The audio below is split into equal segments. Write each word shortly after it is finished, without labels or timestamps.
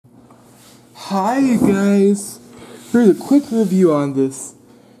Hi you guys, here's a quick review on this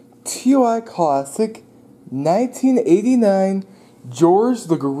TOI Classic 1989 George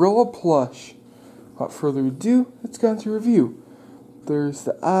the Gorilla plush. Without further ado, let's get into review. There's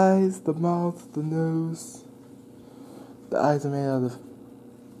the eyes, the mouth, the nose. The eyes are made out of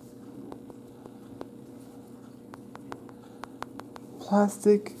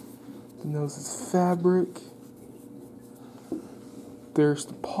plastic. The nose is fabric. There's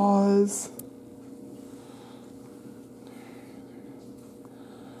the paws.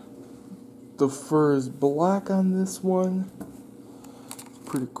 The fur is black on this one.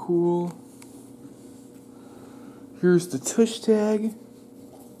 Pretty cool. Here's the tush tag.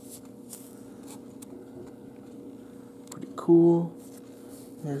 Pretty cool.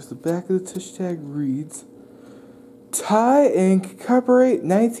 There's the back of the tush tag. Reads Thai Ink, copyright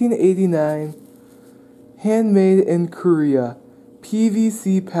 1989, handmade in Korea,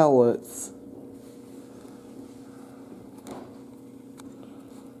 PVC pellets.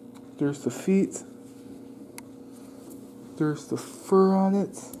 There's the feet. There's the fur on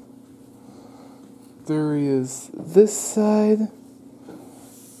it. There is this side,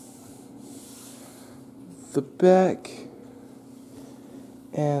 the back,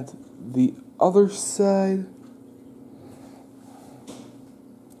 and the other side.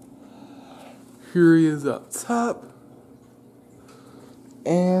 Here he is up top,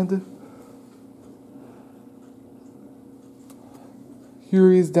 and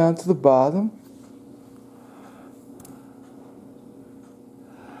here he is down to the bottom.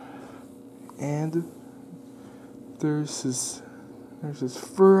 And there's his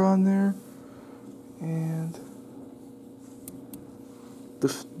fur on there, and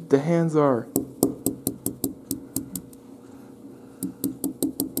the hands are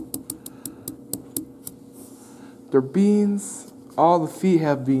they're beans. All the feet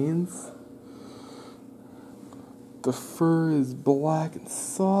have beans. The fur is black and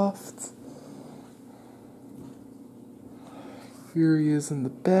soft. Here he is in the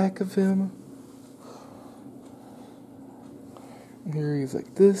back of him. And here he's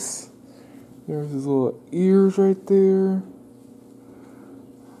like this. There's his little ears right there.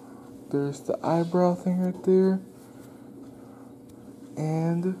 There's the eyebrow thing right there.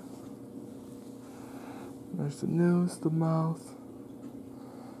 And there's the nose, the mouth,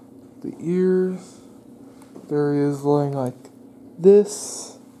 the ears. There he is laying like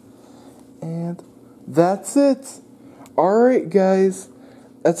this. And that's it. Alright guys,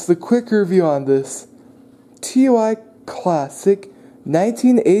 that's the quick review on this TOI Classic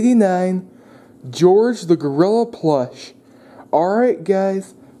 1989 George the Gorilla plush. Alright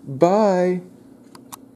guys, bye.